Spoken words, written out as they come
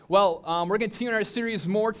We're continuing our series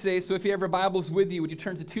more today, so if you have your Bibles with you, would you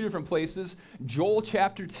turn to two different places, Joel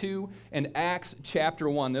chapter 2 and Acts chapter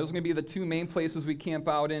 1. Those are going to be the two main places we camp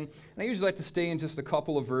out in. And I usually like to stay in just a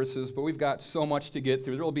couple of verses, but we've got so much to get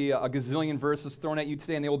through. There will be a gazillion verses thrown at you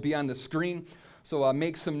today, and they will be on the screen, so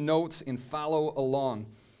make some notes and follow along.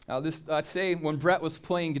 Today, when Brett was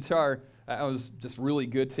playing guitar, I was just really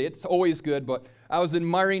good today. It's always good, but I was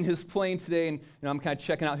admiring his playing today, and I'm kind of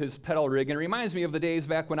checking out his pedal rig, and it reminds me of the days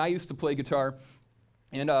back when I used to play guitar.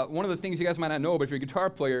 And one of the things you guys might not know, but if you're a guitar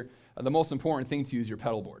player, the most important thing to use is your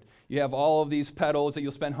pedal board. You have all of these pedals that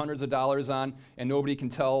you'll spend hundreds of dollars on, and nobody can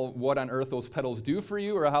tell what on earth those pedals do for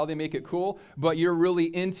you or how they make it cool, but you're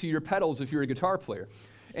really into your pedals if you're a guitar player.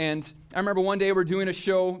 And I remember one day we're doing a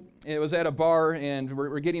show, it was at a bar, and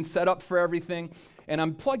we're getting set up for everything, and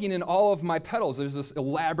I'm plugging in all of my pedals. There's this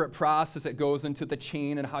elaborate process that goes into the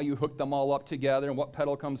chain and how you hook them all up together and what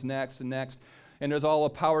pedal comes next, and there's all the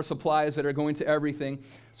power supplies that are going to everything.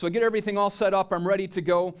 So I get everything all set up, I'm ready to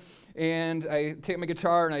go, and I take my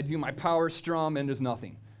guitar and I do my power strum, and there's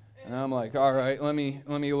nothing. And I'm like, all right, let me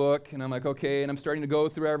look. And I'm like, okay. And I'm starting to go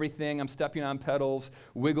through everything. I'm stepping on pedals,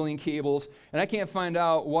 wiggling cables. And I can't find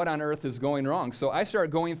out what on earth is going wrong. So I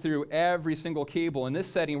start going through every single cable. In this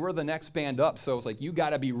setting, we're the next band up. So it's like, you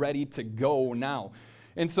got to be ready to go now.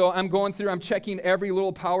 And so I'm going through, I'm checking every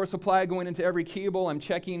little power supply going into every cable. I'm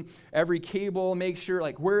checking every cable, make sure,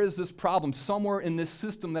 like, where is this problem? Somewhere in this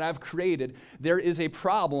system that I've created, there is a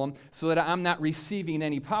problem so that I'm not receiving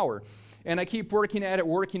any power. And I keep working at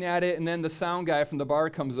it, and then the sound guy from the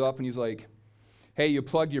bar comes up, and he's like, hey, you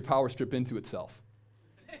plugged your power strip into itself.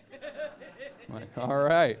 I'm like, all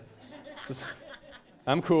right.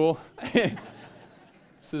 I'm cool. This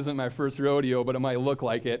isn't my first rodeo, but it might look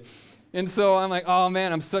like it. And so I'm like, oh,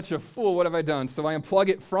 man, I'm such a fool. What have I done? So I unplug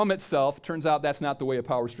it from itself. Turns out that's not the way a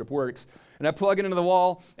power strip works. And I plug it into the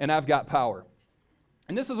wall, and I've got power.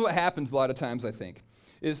 And this is what happens a lot of times, I think.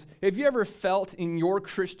 Have you ever felt in your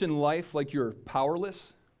Christian life like you're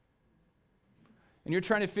powerless? And you're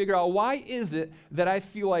trying to figure out, why is it that I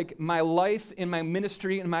feel like my life and my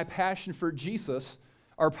ministry and my passion for Jesus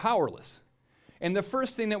are powerless? And the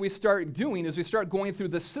first thing that we start doing is we start going through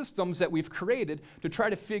the systems that we've created to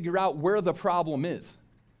try to figure out where the problem is.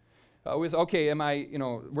 Where's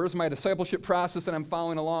my discipleship process that I'm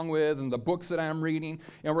following along with, and the books that I'm reading,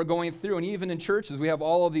 and we're going through, and even in churches, we have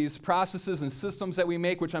all of these processes and systems that we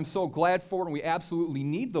make, which I'm so glad for, and we absolutely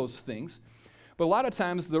need those things. But a lot of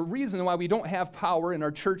times, the reason why we don't have power in our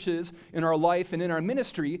churches, in our life, and in our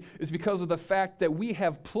ministry is because of the fact that we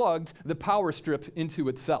have plugged the power strip into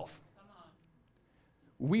itself.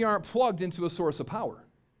 We aren't plugged into a source of power.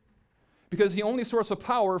 Because the only source of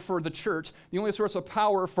power for the church, the only source of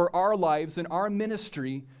power for our lives and our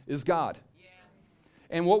ministry is God. Yeah.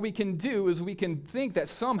 And what we can do is we can think that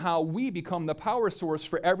somehow we become the power source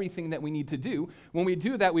for everything that we need to do. When we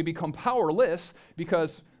do that, we become powerless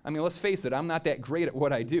because, let's face it, I'm not that great at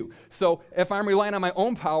what I do. So if I'm relying on my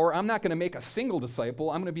own power, I'm not going to make a single disciple.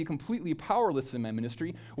 I'm going to be completely powerless in my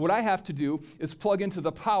ministry. What I have to do is plug into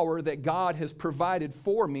the power that God has provided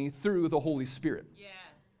for me through the Holy Spirit. Yeah.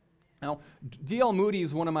 Now, D.L. Moody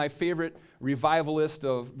is one of my favorite revivalists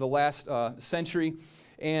of the last century,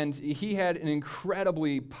 and he had an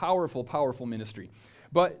incredibly powerful ministry.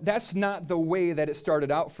 But that's not the way that it started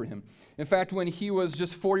out for him. In fact, when he was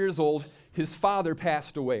just 4 years old, his father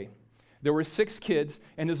passed away. There were 6 kids,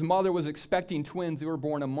 and his mother was expecting twins who were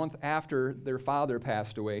born a month after their father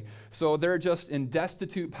passed away. So they're just in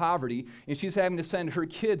destitute poverty, and she's having to send her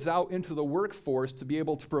kids out into the workforce to be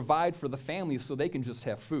able to provide for the family so they can just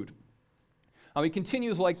have food. He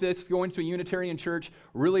continues like this, going to a Unitarian church,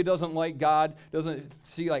 really doesn't like God, doesn't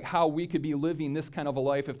see like how we could be living this kind of a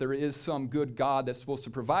life if there is some good God that's supposed to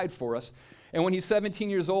provide for us. And when he's 17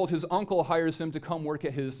 years old, his uncle hires him to come work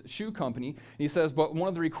at his shoe company. And he says, but one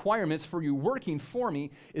of the requirements for you working for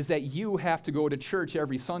me is that you have to go to church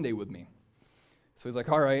every Sunday with me. So he's like,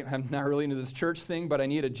 all right, I'm not really into this church thing, but I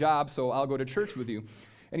need a job, so I'll go to church with you.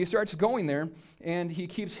 And he starts going there, and he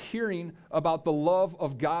keeps hearing about the love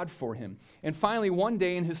of God for him. And finally, one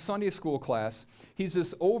day in his Sunday school class, he's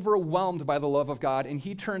just overwhelmed by the love of God, and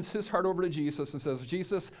he turns his heart over to Jesus and says,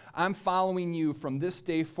 Jesus, I'm following you from this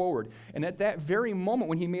day forward. And at that very moment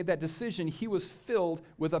when he made that decision, he was filled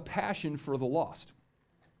with a passion for the lost.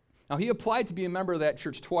 Now, he applied to be a member of that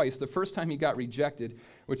church twice. The first time he got rejected,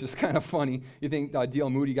 which is kind of funny. You think D.L.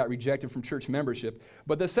 Moody got rejected from church membership.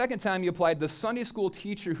 But the second time he applied, the Sunday school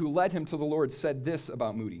teacher who led him to the Lord said this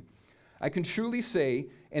about Moody. I can truly say,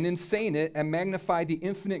 and in saying it, and magnify the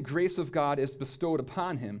infinite grace of God as bestowed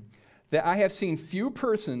upon him, that I have seen few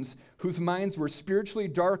persons whose minds were spiritually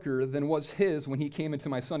darker than was his when he came into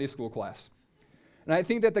my Sunday school class. And I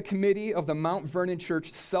think that the committee of the Mount Vernon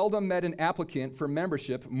Church seldom met an applicant for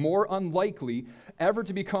membership more unlikely ever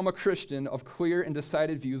to become a Christian of clear and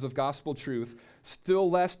decided views of gospel truth, still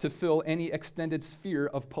less to fill any extended sphere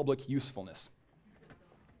of public usefulness.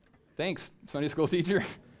 Thanks, Sunday school teacher.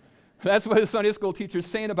 That's what his Sunday school teacher is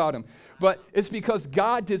saying about him. But it's because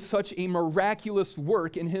God did such a miraculous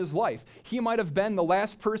work in his life. He might have been the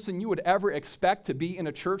last person you would ever expect to be in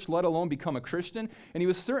a church, let alone become a Christian. And he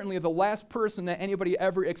was certainly the last person that anybody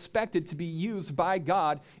ever expected to be used by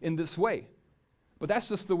God in this way. But that's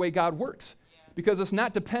just the way God works. Because it's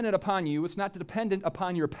not dependent upon you. It's not dependent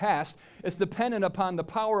upon your past. It's dependent upon the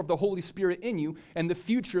power of the Holy Spirit in you and the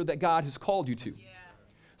future that God has called you to.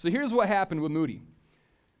 So here's what happened with Moody.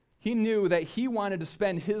 He knew that he wanted to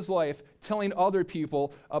spend his life telling other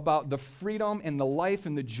people about the freedom and the life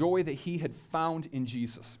and the joy that he had found in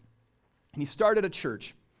Jesus. And he started a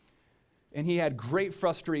church, and he had great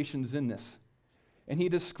frustrations in this. And he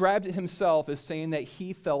described it himself as saying that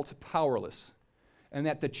he felt powerless and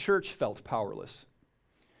that the church felt powerless.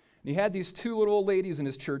 And he had these two little old ladies in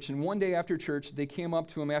his church, and one day after church, they came up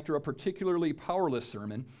to him after a particularly powerless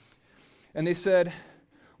sermon, and they said,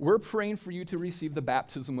 "We're praying for you to receive the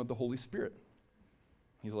baptism of the Holy Spirit."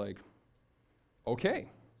 He's like, "Okay,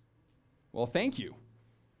 well, thank you."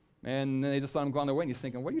 And then they just let him go on their way, and he's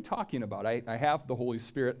thinking, what are you talking about? I have the Holy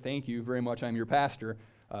Spirit. Thank you very much. I'm your pastor.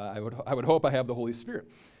 I would hope I have the Holy Spirit.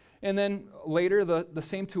 And then later, the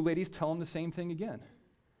same two ladies tell him the same thing again.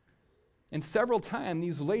 And several times,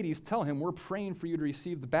 these ladies tell him, "We're praying for you to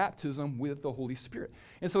receive the baptism with the Holy Spirit."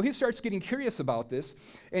 And so he starts getting curious about this,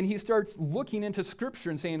 and he starts looking into Scripture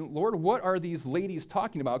and saying, "Lord, what are these ladies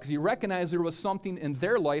talking about?" Because he recognized there was something in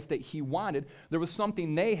their life that he wanted. There was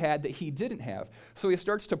something they had that he didn't have. So he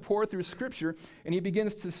starts to pour through Scripture, and he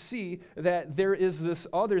begins to see that there is this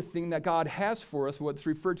other thing that God has for us, what's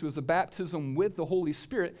referred to as the baptism with the Holy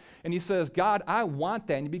Spirit. And he says, "God, I want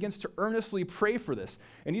that." And he begins to earnestly pray for this.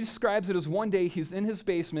 And he describes it as one day he's in his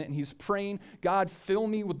basement and he's praying, "God, fill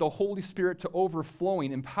me with the Holy Spirit to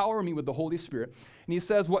overflowing, empower me with the Holy Spirit." And he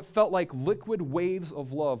says what felt like liquid waves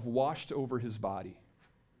of love washed over his body.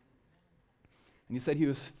 And he said he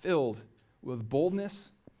was filled with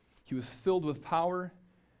boldness, he was filled with power,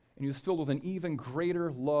 and he was filled with an even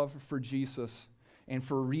greater love for Jesus and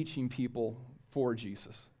for reaching people for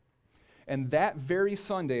Jesus. And that very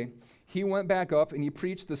Sunday, he went back up and he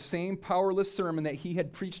preached the same powerless sermon that he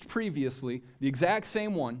had preached previously, the exact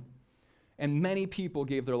same one, and many people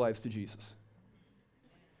gave their lives to Jesus.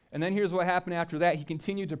 And then here's what happened after that. He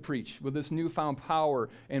continued to preach with this newfound power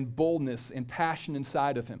and boldness and passion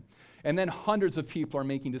inside of him. And then hundreds of people are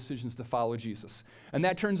making decisions to follow Jesus. And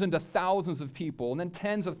that turns into thousands of people, and then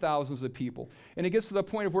tens of thousands of people. And it gets to the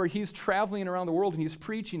point of where he's traveling around the world and he's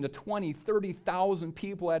preaching to 20, 30,000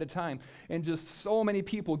 people at a time. And just so many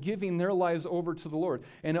people giving their lives over to the Lord.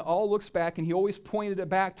 And it all looks back, and he always pointed it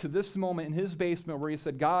back to this moment in his basement where he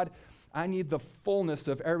said, "God, I need the fullness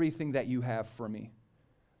of everything that you have for me.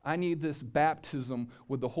 I need this baptism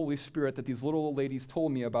with the Holy Spirit that these little old ladies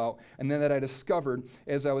told me about, and then that I discovered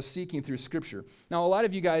as I was seeking through Scripture." Now, a lot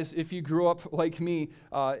of you guys, if you grew up like me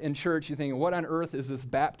in church, you're thinking, what on earth is this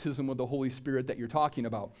baptism with the Holy Spirit that you're talking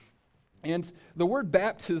about? And the word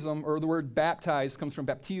baptism, or the word baptize, comes from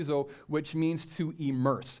baptizo, which means to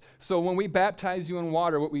immerse. So when we baptize you in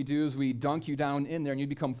water, what we do is we dunk you down in there and you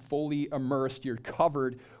become fully immersed. You're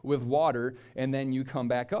covered with water, and then you come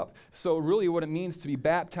back up. So really what it means to be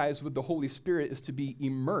baptized with the Holy Spirit is to be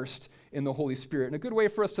immersed in the Holy Spirit. And a good way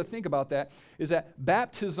for us to think about that is that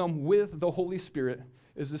baptism with the Holy Spirit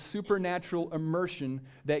is a supernatural immersion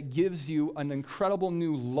that gives you an incredible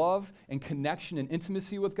new love and connection and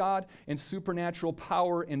intimacy with God, and supernatural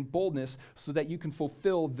power and boldness so that you can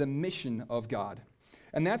fulfill the mission of God.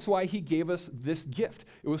 And that's why he gave us this gift.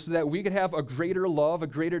 It was so that we could have a greater love, a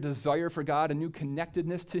greater desire for God, a new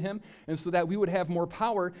connectedness to him, and so that we would have more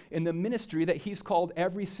power in the ministry that he's called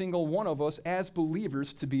every single one of us as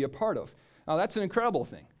believers to be a part of. Now, that's an incredible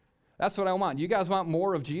thing. That's what I want. You guys want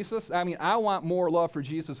more of Jesus? I mean, I want more love for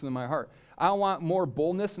Jesus in my heart. I want more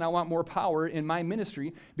boldness, and I want more power in my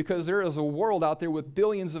ministry, because there is a world out there with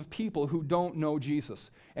billions of people who don't know Jesus,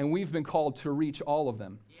 and we've been called to reach all of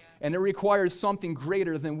them. Yeah. And it requires something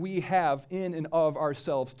greater than we have in and of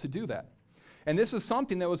ourselves to do that. And this is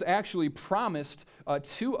something that was actually promised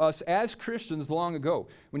to us as Christians long ago.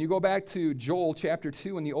 When you go back to Joel chapter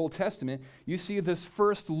 2 in the Old Testament, you see this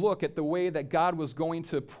first look at the way that God was going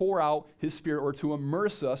to pour out his Spirit, or to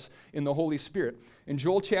immerse us in the Holy Spirit. In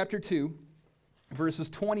Joel chapter 2, verses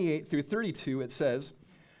 28 through 32, it says,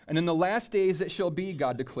 And in the last days it shall be,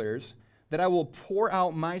 God declares, that I will pour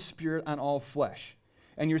out my Spirit on all flesh.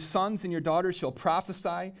 And your sons and your daughters shall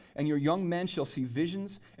prophesy, and your young men shall see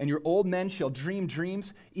visions, and your old men shall dream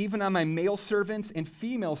dreams. Even on my male servants and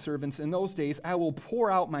female servants in those days I will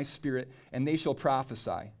pour out my Spirit, and they shall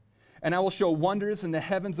prophesy. And I will show wonders in the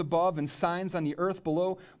heavens above and signs on the earth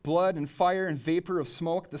below, blood and fire and vapor of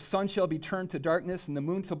smoke. The sun shall be turned to darkness and the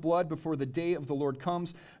moon to blood before the day of the Lord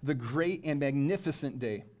comes, the great and magnificent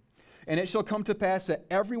day. And it shall come to pass that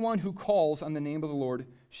everyone who calls on the name of the Lord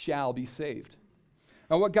shall be saved.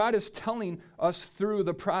 Now, what God is telling us through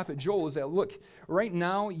the prophet Joel is that, look, right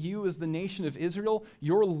now, you as the nation of Israel,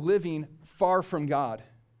 you're living far from God.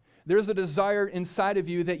 There's a desire inside of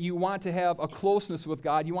you that you want to have a closeness with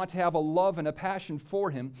God. You want to have a love and a passion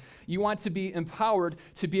for Him. You want to be empowered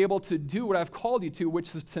to be able to do what I've called you to,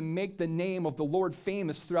 which is to make the name of the Lord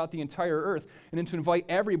famous throughout the entire earth and then to invite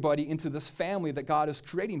everybody into this family that God is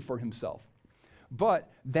creating for Himself.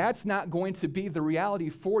 But that's not going to be the reality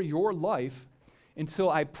for your life until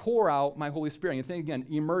I pour out my Holy Spirit. And you think again,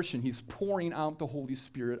 immersion, He's pouring out the Holy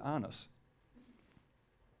Spirit on us.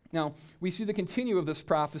 Now, we see the continue of this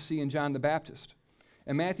prophecy in John the Baptist.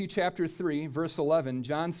 In Matthew chapter 3, verse 11,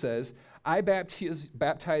 John says, I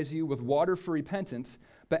baptize you with water for repentance,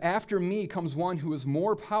 but after me comes one who is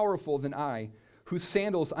more powerful than I, whose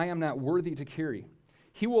sandals I am not worthy to carry.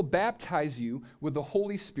 He will baptize you with the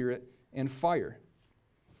Holy Spirit and fire.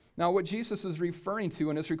 Now, what Jesus is referring to,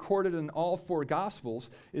 and it's recorded in all four Gospels,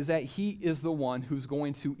 is that He is the one who's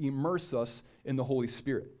going to immerse us in the Holy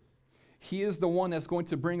Spirit. He is the one that's going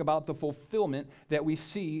to bring about the fulfillment that we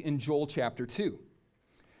see in Joel chapter 2.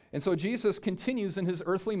 And so Jesus continues in His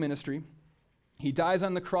earthly ministry. He dies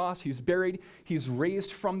on the cross, He's buried, He's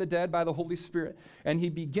raised from the dead by the Holy Spirit, and He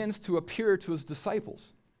begins to appear to His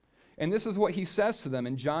disciples. And this is what He says to them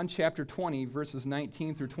in John chapter 20, verses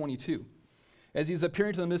 19 through 22. As He's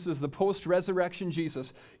appearing to them, this is the post-resurrection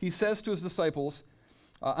Jesus. He says to His disciples,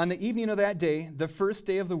 on the evening of that day, the first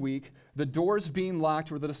day of the week, the doors being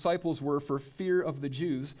locked where the disciples were for fear of the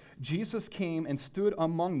Jews, Jesus came and stood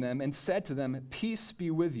among them and said to them, Peace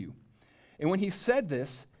be with you. And when He said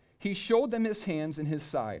this, He showed them His hands and His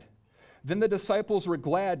side. Then the disciples were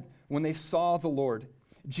glad when they saw the Lord.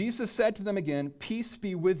 Jesus said to them again, Peace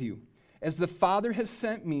be with you. As the Father has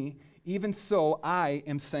sent me, even so I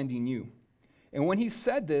am sending you. And when He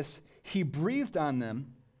said this, He breathed on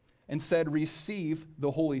them and said, Receive the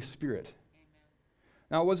Holy Spirit. Amen.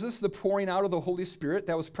 Now, was this the pouring out of the Holy Spirit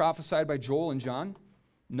that was prophesied by Joel and John?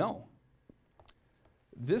 No.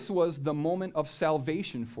 This was the moment of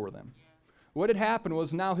salvation for them. Yeah. What had happened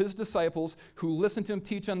was now His disciples who listened to Him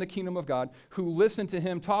teach on the kingdom of God, who listened to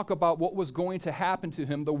Him talk about what was going to happen to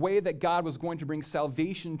Him, the way that God was going to bring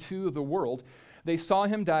salvation to the world, they saw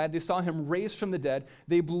Him die. They saw Him raised from the dead.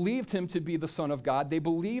 They believed Him to be the Son of God. They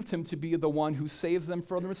believed Him to be the one who saves them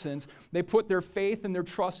from their sins. They put their faith and their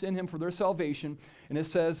trust in Him for their salvation. And it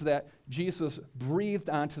says that Jesus breathed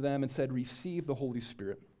onto them and said, Receive the Holy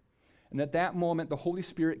Spirit. And at that moment, the Holy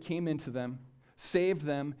Spirit came into them, saved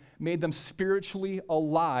them, made them spiritually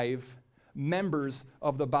alive, members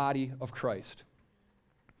of the body of Christ.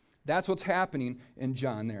 That's what's happening in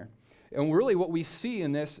John there. And really what we see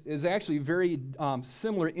in this is actually very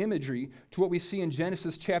similar imagery to what we see in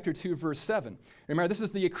Genesis chapter 2, verse 7. Remember, this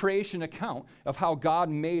is the creation account of how God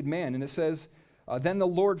made man. And it says, Then the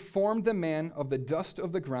Lord formed the man of the dust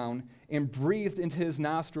of the ground and breathed into his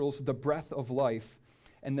nostrils the breath of life,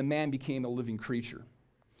 and the man became a living creature.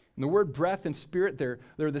 And the word breath and spirit they're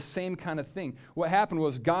the same kind of thing. What happened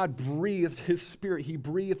was God breathed His Spirit. He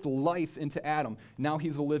breathed life into Adam. Now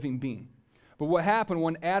he's a living being. But what happened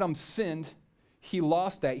when Adam sinned, he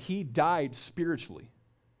lost that. He died spiritually.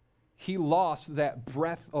 He lost that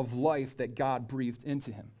breath of life that God breathed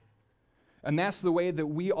into him. And that's the way that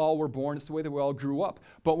we all were born. It's the way that we all grew up.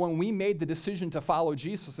 But when we made the decision to follow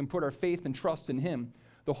Jesus and put our faith and trust in Him,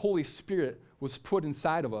 the Holy Spirit was put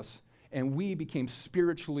inside of us, and we became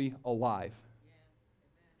spiritually alive.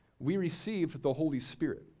 We received the Holy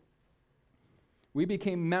Spirit. We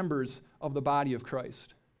became members of the body of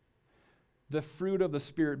Christ. The fruit of the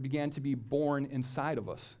Spirit began to be born inside of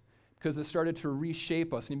us because it started to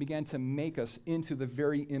reshape us and He began to make us into the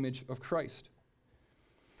very image of Christ.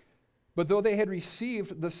 But though they had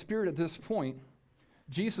received the Spirit at this point,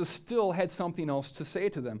 Jesus still had something else to say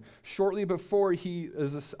to them. Shortly before He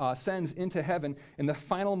ascends into heaven, in the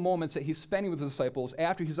final moments that He's spending with His disciples,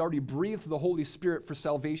 after He's already breathed the Holy Spirit for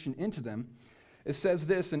salvation into them, it says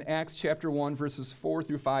this in Acts chapter 1, verses 4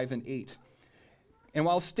 through 5 and 8. And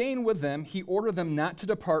while staying with them, He ordered them not to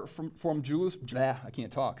depart from Jerusalem.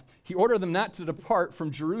 He ordered them not to depart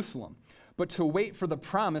from Jerusalem, but to wait for the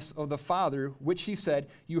promise of the Father, which he said,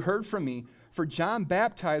 'You heard from me, for John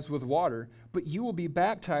baptized with water, but you will be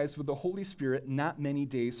baptized with the Holy Spirit not many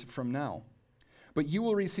days from now. But you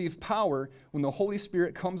will receive power when the Holy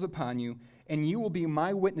Spirit comes upon you, and you will be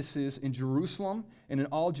my witnesses in Jerusalem and in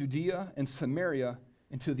all Judea and Samaria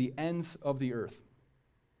and to the ends of the earth.'"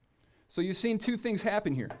 So you've seen two things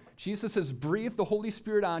happen here. Jesus has breathed the Holy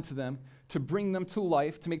Spirit onto them to bring them to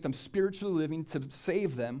life, to make them spiritually living, to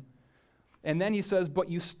save them. And then he says, but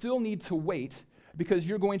you still need to wait because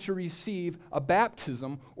you're going to receive a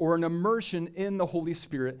baptism or an immersion in the Holy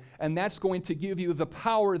Spirit, and that's going to give you the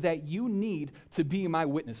power that you need to be my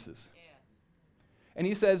witnesses. Yes. And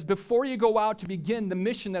he says, before you go out to begin the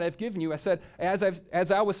mission that I've given you, I said, as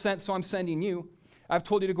I was sent, so I'm sending you. I've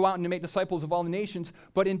told you to go out and to make disciples of all the nations,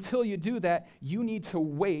 but until you do that, you need to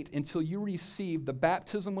wait until you receive the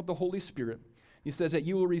baptism with the Holy Spirit. He says that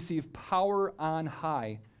you will receive power on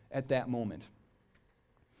high at that moment.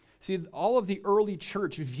 See, all of the early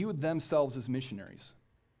church viewed themselves as missionaries.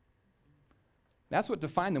 That's what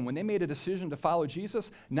defined them. When they made a decision to follow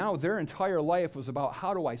Jesus, now their entire life was about,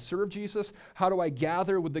 how do I serve Jesus? How do I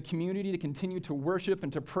gather with the community to continue to worship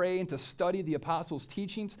and to pray and to study the apostles'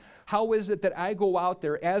 teachings? How is it that I go out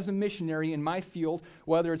there as a missionary in my field,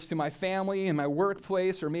 whether it's to my family and my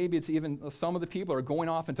workplace, or maybe it's even some of the people are going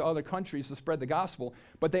off into other countries to spread the gospel,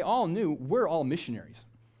 but they all knew we're all missionaries.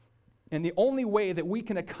 And the only way that we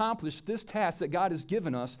can accomplish this task that God has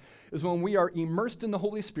given us is when we are immersed in the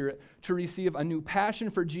Holy Spirit to receive a new passion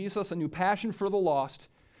for Jesus, a new passion for the lost,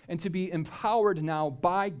 and to be empowered now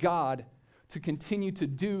by God to continue to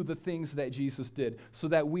do the things that Jesus did, so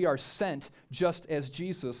that we are sent just as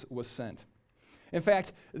Jesus was sent. In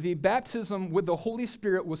fact, the baptism with the Holy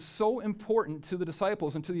Spirit was so important to the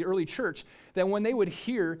disciples and to the early church that when they would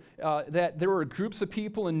hear that there were groups of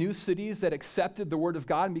people in new cities that accepted the Word of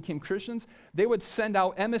God and became Christians, they would send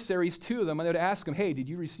out emissaries to them and they would ask them, hey, did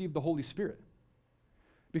you receive the Holy Spirit?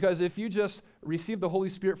 Because if you just receive the Holy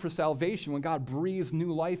Spirit for salvation, when God breathes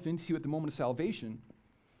new life into you at the moment of salvation,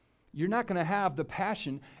 you're not going to have the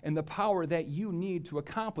passion and the power that you need to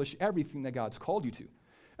accomplish everything that God's called you to.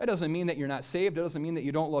 That doesn't mean that you're not saved. It doesn't mean that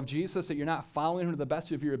you don't love Jesus, that you're not following him to the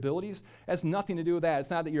best of your abilities. It has nothing to do with that. It's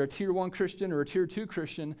not that you're a tier 1 Christian or a tier 2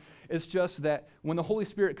 Christian. It's just that when the Holy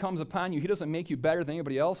Spirit comes upon you, he doesn't make you better than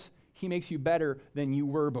anybody else. He makes you better than you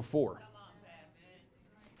were before.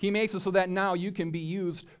 He makes it so that now you can be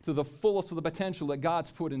used to the fullest of the potential that God's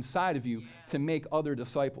put inside of you to make other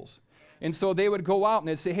disciples. And so they would go out and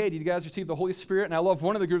they'd say, hey, did you guys receive the Holy Spirit? And I love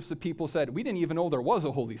one of the groups of people said, we didn't even know there was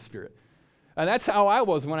a Holy Spirit. And that's how I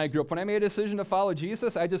was when I grew up. When I made a decision to follow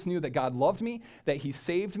Jesus, I just knew that God loved me, that he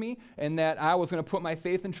saved me, and that I was going to put my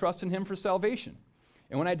faith and trust in him for salvation.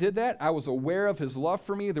 And when I did that, I was aware of his love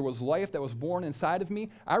for me. There was life that was born inside of me.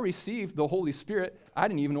 I received the Holy Spirit. I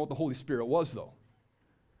didn't even know what the Holy Spirit was, though.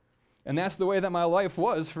 And that's the way that my life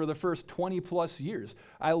was for the first 20 plus years.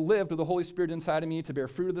 I lived with the Holy Spirit inside of me to bear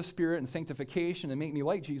fruit of the Spirit and sanctification and make me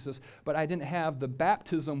like Jesus, but I didn't have the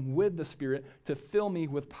baptism with the Spirit to fill me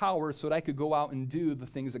with power so that I could go out and do the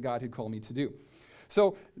things that God had called me to do.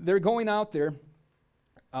 So they're going out there.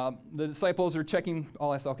 The disciples are checking.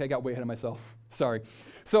 Okay, I got way ahead of myself. Sorry.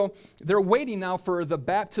 So they're waiting now for the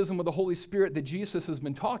baptism of the Holy Spirit that Jesus has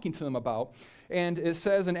been talking to them about. And it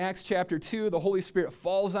says in Acts chapter 2, the Holy Spirit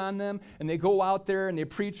falls on them, and they go out there and they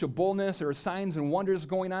preach a boldness. There are signs and wonders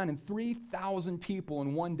going on, and 3,000 people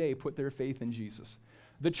in one day put their faith in Jesus.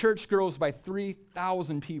 The church grows by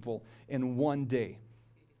 3,000 people in one day.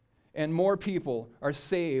 And more people are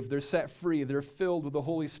saved, they're set free, they're filled with the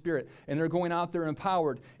Holy Spirit, and they're going out there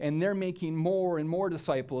empowered, and they're making more and more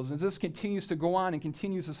disciples. And this continues to go on and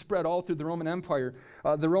continues to spread all through the Roman Empire.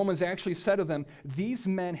 The Romans actually said of them, these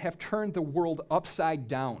men have turned the world upside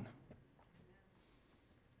down.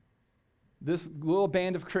 This little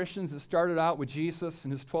band of Christians that started out with Jesus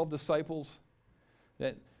and his 12 disciples,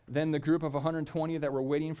 that then the group of 120 that were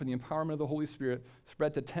waiting for the empowerment of the Holy Spirit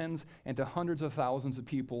spread to tens and to hundreds of thousands of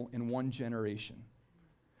people in one generation.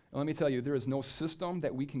 And let me tell you, there is no system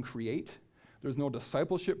that we can create. There's no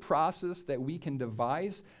discipleship process that we can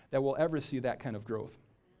devise that will ever see that kind of growth.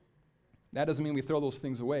 That doesn't mean we throw those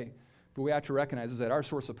things away, but we have to recognize is that our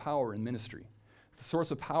source of power in ministry, the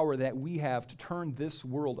source of power that we have to turn this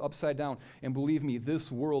world upside down. And believe me,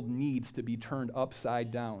 this world needs to be turned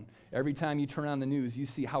upside down. Every time you turn on the news, you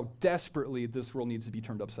see how desperately this world needs to be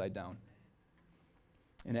turned upside down.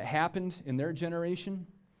 And it happened in their generation,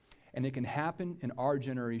 and it can happen in our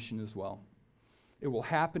generation as well. It will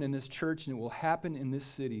happen in this church, and it will happen in this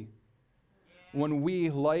city when we,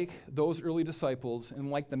 like those early disciples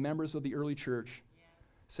and like the members of the early church,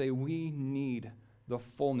 say we need the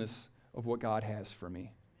fullness of what God has for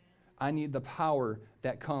me. I need the power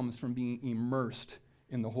that comes from being immersed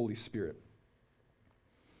in the Holy Spirit.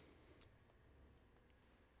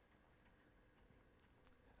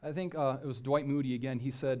 I think it was Dwight Moody again. He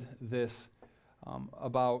said this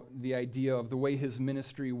about the idea of the way his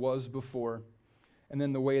ministry was before, and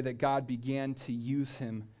then the way that God began to use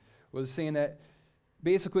him, was saying that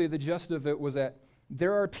basically the gist of it was that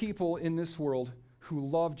there are people in this world who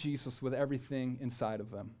love Jesus with everything inside of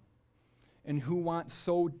them, and who want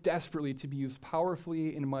so desperately to be used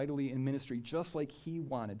powerfully and mightily in ministry, just like he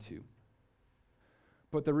wanted to.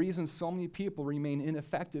 But the reason so many people remain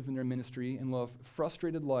ineffective in their ministry and live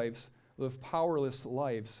frustrated lives, live powerless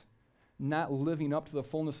lives, not living up to the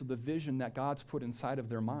fullness of the vision that God's put inside of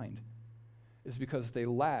their mind, is because they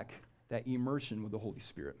lack that immersion with the Holy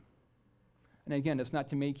Spirit. And again, it's not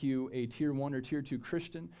to make you a tier 1 or tier 2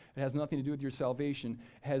 Christian. It has nothing to do with your salvation.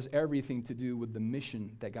 It has everything to do with the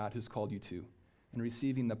mission that God has called you to and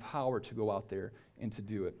receiving the power to go out there and to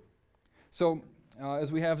do it. So,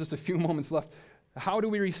 as we have just a few moments left, how do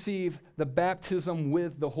we receive the baptism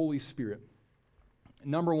with the Holy Spirit?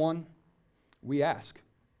 Number one, we ask.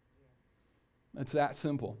 It's that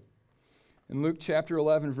simple. In Luke chapter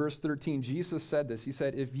 11, verse 13, Jesus said this. He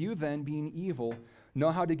said, "If you then, being evil,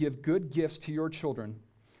 know how to give good gifts to your children,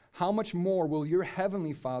 how much more will your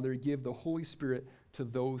heavenly Father give the Holy Spirit to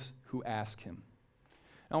those who ask him?"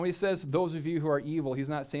 Now, when he says those of you who are evil, he's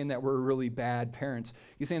not saying that we're really bad parents.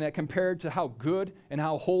 He's saying that compared to how good and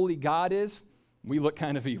how holy God is, we look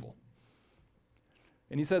kind of evil.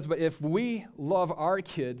 And he says, but if we love our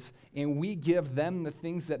kids and we give them the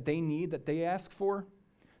things that they need, that they ask for,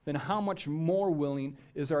 then how much more willing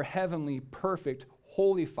is our heavenly, perfect,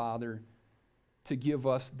 holy Father to give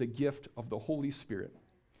us the gift of the Holy Spirit?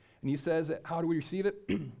 And he says, how do we receive it?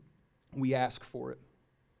 We ask for it.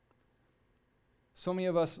 So many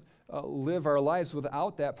of us live our lives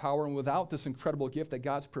without that power and without this incredible gift that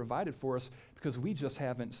God's provided for us because we just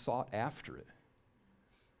haven't sought after it.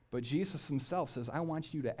 But Jesus himself says, I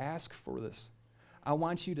want you to ask for this. I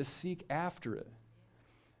want you to seek after it.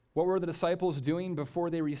 What were the disciples doing before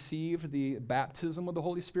they received the baptism of the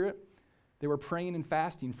Holy Spirit? They were praying and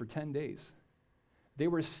fasting for 10 days. They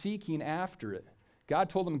were seeking after it. God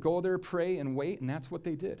told them, go there, pray, and wait, and that's what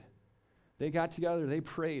they did. They got together, they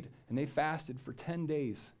prayed, and they fasted for 10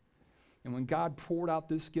 days. And when God poured out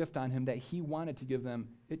this gift on him that he wanted to give them,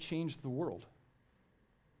 it changed the world.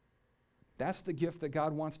 That's the gift that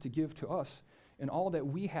God wants to give to us. And all that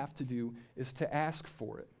we have to do is to ask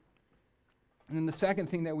for it. And then the second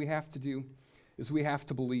thing that we have to do is we have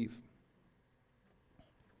to believe.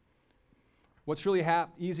 What's really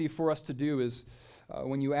easy for us to do is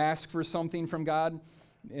when you ask for something from God,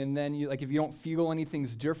 and then if you don't feel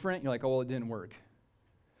anything's different, you're like, oh, well, it didn't work.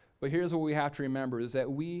 But here's what we have to remember is that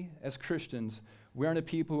we, as Christians, we aren't a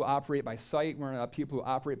people who operate by sight. We're not a people who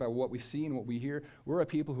operate by what we see and what we hear. We're a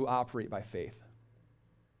people who operate by faith.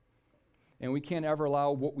 And we can't ever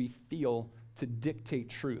allow what we feel to dictate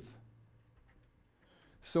truth.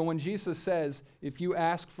 So when Jesus says, if you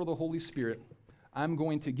ask for the Holy Spirit, I'm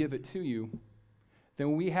going to give it to you,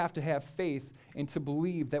 then we have to have faith and to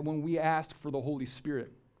believe that when we ask for the Holy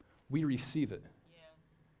Spirit, we receive it,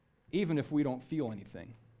 even if we don't feel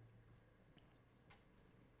anything.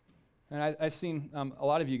 And I've seen a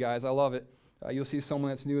lot of you guys, I love it. You'll see someone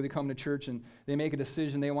that's new, they come to church and they make a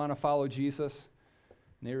decision, they want to follow Jesus.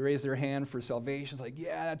 And they raise their hand for salvation. It's like,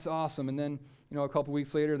 yeah, that's awesome. And then, a couple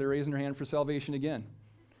weeks later, they're raising their hand for salvation again.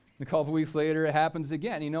 And a couple weeks later, it happens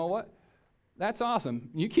again. You know what? That's awesome.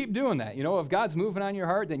 You keep doing that. If God's moving on your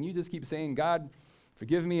heart, then you just keep saying, God,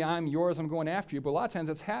 forgive me, I'm yours, I'm going after you. But a lot of times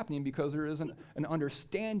that's happening because there isn't an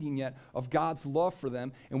understanding yet of God's love for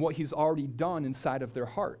them and what he's already done inside of their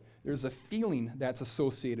heart. There's a feeling that's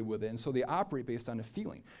associated with it, and so they operate based on a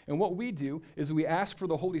feeling. And what we do is we ask for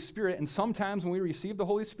the Holy Spirit, and sometimes when we receive the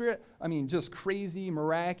Holy Spirit, just crazy,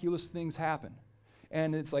 miraculous things happen.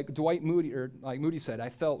 And it's like Moody said, I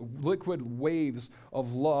felt liquid waves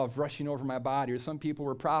of love rushing over my body. Or some people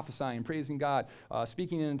were prophesying, praising God,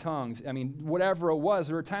 speaking in tongues. Whatever it was,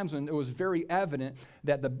 there were times when it was very evident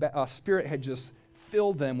that the Spirit had just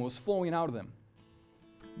filled them, was flowing out of them.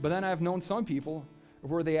 But then I've known some people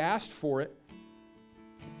where they asked for it,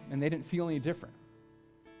 and they didn't feel any different.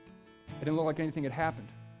 It didn't look like anything had happened.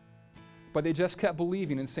 But they just kept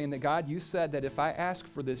believing and saying that, God, you said that if I ask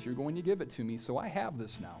for this, you're going to give it to me, so I have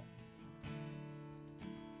this now.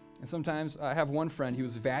 And sometimes I have one friend, he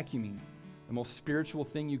was vacuuming, the most spiritual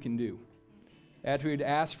thing you can do. After he'd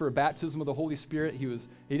asked for a baptism of the Holy Spirit, he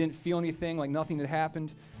didn't feel anything, like nothing had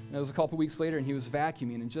happened. And it was a couple weeks later, and he was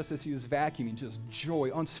vacuuming. And just as he was vacuuming, just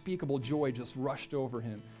joy, unspeakable joy just rushed over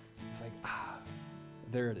him. It's It's like,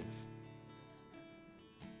 there it is.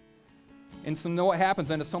 And so know what happens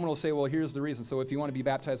then is someone will say, well, here's the reason. So if you want to be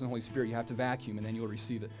baptized in the Holy Spirit, you have to vacuum and then you'll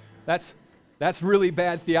receive it. That's really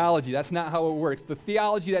bad theology. That's not how it works. The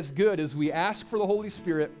theology that's good is we ask for the Holy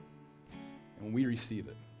Spirit and we receive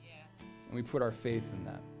it. Yeah. And we put our faith in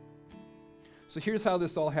that. So here's how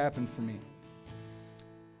this all happened for me.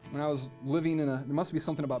 When I was living there must be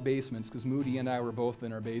something about basements, because Moody and I were both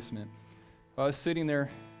in our basement. I was sitting there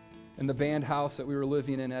in the band house that we were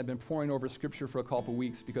living in. I'd been poring over Scripture for a couple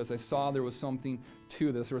weeks because I saw there was something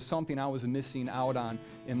to this. There was something I was missing out on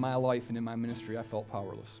in my life and in my ministry. I felt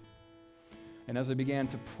powerless. And as I began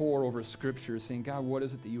to pore over Scripture, saying, God, what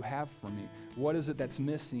is it that you have for me? What is it that's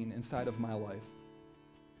missing inside of my life?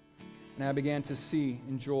 And I began to see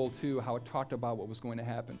in Joel 2 how it talked about what was going to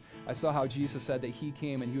happen. I saw how Jesus said that he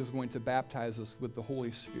came and he was going to baptize us with the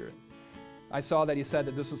Holy Spirit. I saw that he said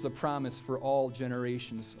that this was a promise for all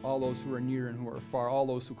generations, all those who are near and who are far, all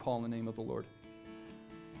those who call in the name of the Lord.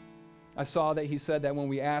 I saw that he said that when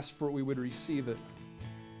we asked for it, we would receive it.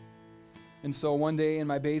 And so one day in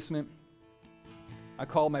my basement, I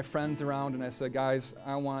called my friends around and I said, guys,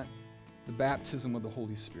 I want the baptism of the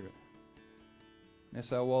Holy Spirit. And I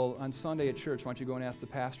said, well, on Sunday at church, why don't you go and ask the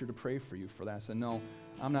pastor to pray for you for that? I said, no,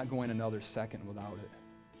 I'm not going another second without it.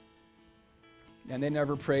 And they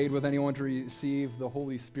never prayed with anyone to receive the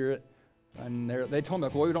Holy Spirit. And they told me,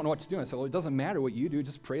 well, we don't know what to do. And I said, well, it doesn't matter what you do,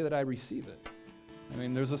 just pray that I receive it. I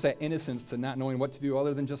mean, there's just that innocence to not knowing what to do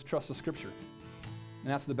other than just trust the Scripture.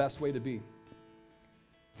 And that's the best way to be.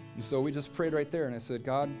 And so we just prayed right there, and I said,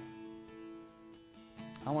 God,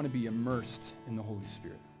 I want to be immersed in the Holy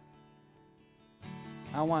Spirit.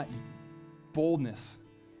 I want boldness.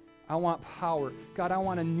 I want power. God, I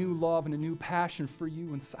want a new love and a new passion for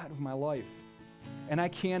you inside of my life. And I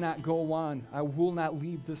cannot go on. I will not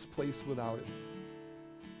leave this place without it.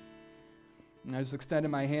 And I just extended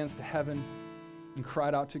my hands to heaven and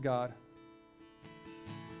cried out to God.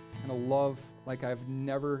 And a love like I've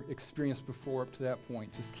never experienced before up to that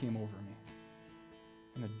point just came over me.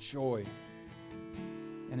 And a joy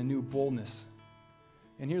and a new boldness.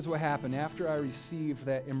 And here's what happened. After I received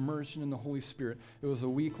that immersion in the Holy Spirit, it was a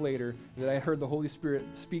week later that I heard the Holy Spirit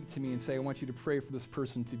speak to me and say, I want you to pray for this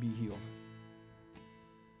person to be healed.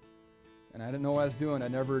 And I didn't know what I was doing.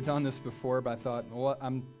 I'd never done this before, but I thought, well,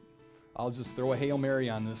 I'll just throw a Hail Mary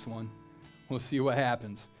on this one. We'll see what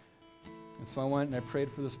happens. And so I went and I prayed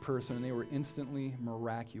for this person, and they were instantly,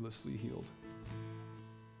 miraculously healed.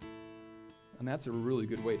 And that's a really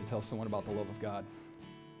good way to tell someone about the love of God.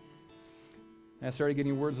 And I started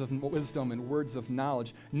getting words of wisdom and words of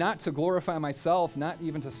knowledge, not to glorify myself, not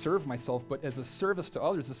even to serve myself, but as a service to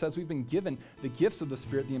others. It says we've been given the gifts of the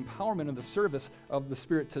Spirit, the empowerment of the service of the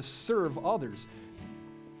Spirit to serve others.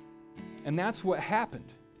 And that's what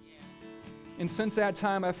happened. And since that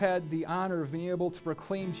time, I've had the honor of being able to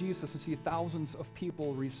proclaim Jesus and see thousands of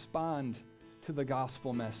people respond to the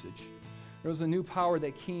gospel message. There was a new power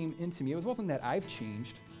that came into me. It wasn't that I've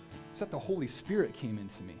changed. It's that the Holy Spirit came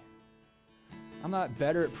into me. I'm not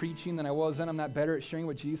better at preaching than I was then. I'm not better at sharing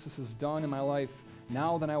what Jesus has done in my life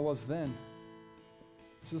now than I was then.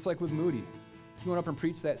 It's just like with Moody. He went up and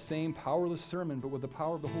preached that same powerless sermon, but with the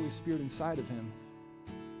power of the Holy Spirit inside of him,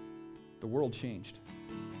 the world changed.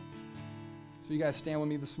 So you guys stand with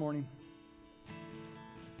me this morning?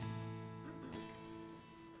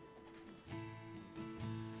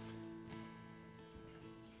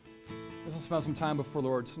 Let's spend some time before the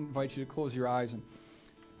Lord. I invite you to close your eyes and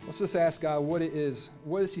let's just ask God what it is.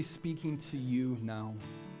 What is He speaking to you now?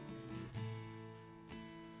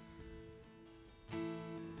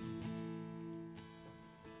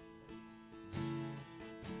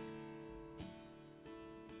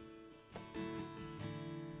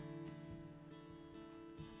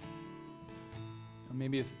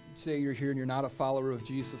 Maybe if, say you're here and you're not a follower of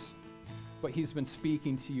Jesus, but He's been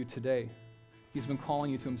speaking to you today. He's been calling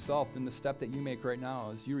you to Himself. Then the step that you make right now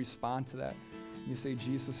is you respond to that. You say,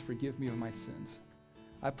 Jesus, forgive me of my sins.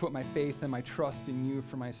 I put my faith and my trust in you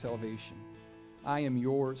for my salvation. I am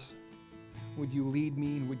yours. Would you lead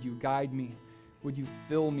me? Would you guide me? Would you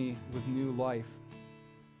fill me with new life?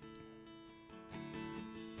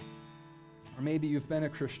 Or maybe you've been a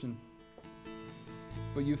Christian,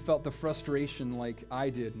 but you felt the frustration like I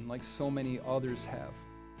did and like so many others have.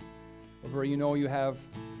 Where you know you have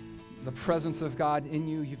the presence of God in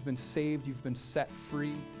you, you've been saved, you've been set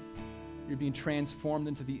free, you're being transformed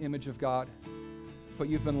into the image of God, but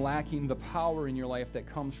you've been lacking the power in your life that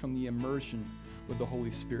comes from the immersion with the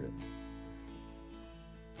Holy Spirit.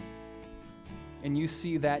 And you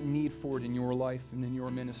see that need for it in your life and in your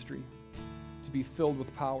ministry, to be filled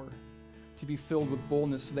with power, to be filled with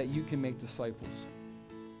boldness so that you can make disciples,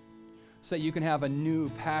 so that you can have a new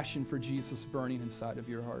passion for Jesus burning inside of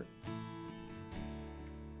your heart.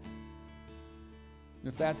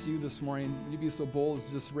 And if that's you this morning, would you be so bold as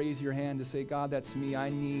to just raise your hand to say, God, that's me. I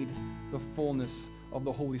need the fullness of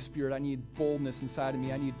the Holy Spirit. I need boldness inside of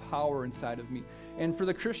me. I need power inside of me. And for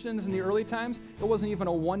the Christians in the early times, it wasn't even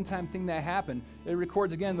a one-time thing that happened. It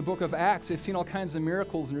records again in the book of Acts. They've seen all kinds of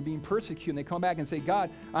miracles and they're being persecuted. And they come back and say, God,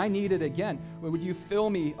 I need it again. Would you fill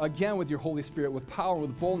me again with your Holy Spirit, with power,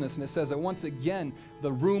 with boldness? And it says that once again,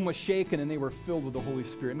 the room was shaken and they were filled with the Holy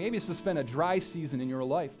Spirit. Maybe it's just been a dry season in your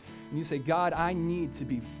life. And you say, God, I need to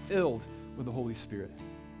be filled with the Holy Spirit.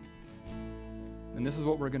 And this is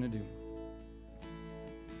what we're going to do.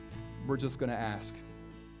 We're just going to ask,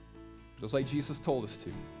 just like Jesus told us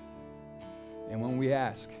to. And when we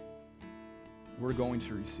ask, we're going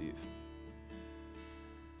to receive.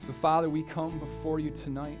 So, Father, we come before you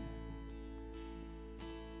tonight,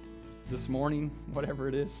 this morning, whatever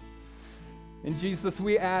it is. And Jesus,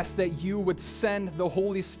 we ask that you would send the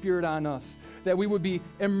Holy Spirit on us, that we would be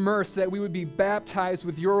immersed, that we would be baptized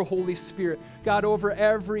with your Holy Spirit. God, over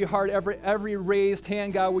every heart, every raised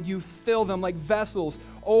hand, God, would you fill them like vessels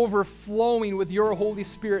overflowing with your Holy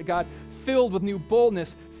Spirit, God, filled with new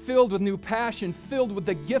boldness, filled with new passion, filled with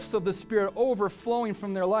the gifts of the Spirit overflowing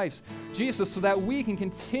from their lives. Jesus, so that we can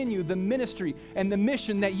continue the ministry and the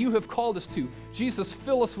mission that you have called us to. Jesus,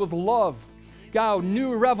 fill us with love. God,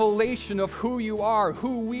 new revelation of who you are,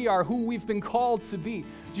 who we are, who we've been called to be.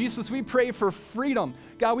 Jesus, we pray for freedom.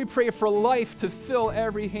 God, we pray for life to fill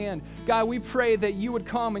every hand. God, we pray that you would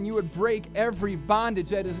come and you would break every bondage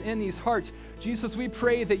that is in these hearts. Jesus, we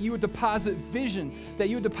pray that you would deposit vision, that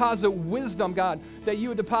you would deposit wisdom, God, that you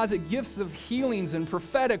would deposit gifts of healings and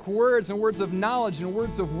prophetic words and words of knowledge and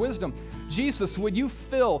words of wisdom. Jesus, would you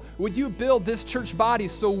build this church body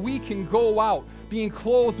so we can go out being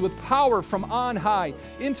clothed with power from on high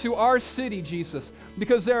into our city, Jesus,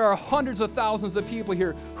 because there are hundreds of thousands of people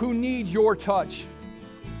here who need your touch.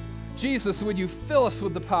 Jesus, would you fill us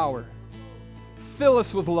with the power? Fill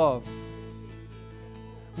us with love.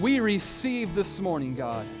 We receive this morning,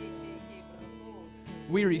 God.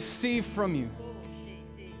 We receive from you.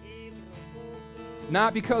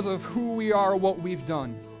 Not because of who we are or what we've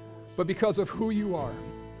done, but because of who you are.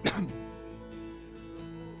 In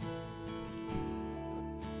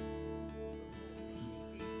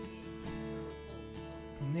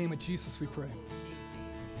the name of Jesus we pray.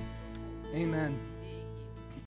 Amen.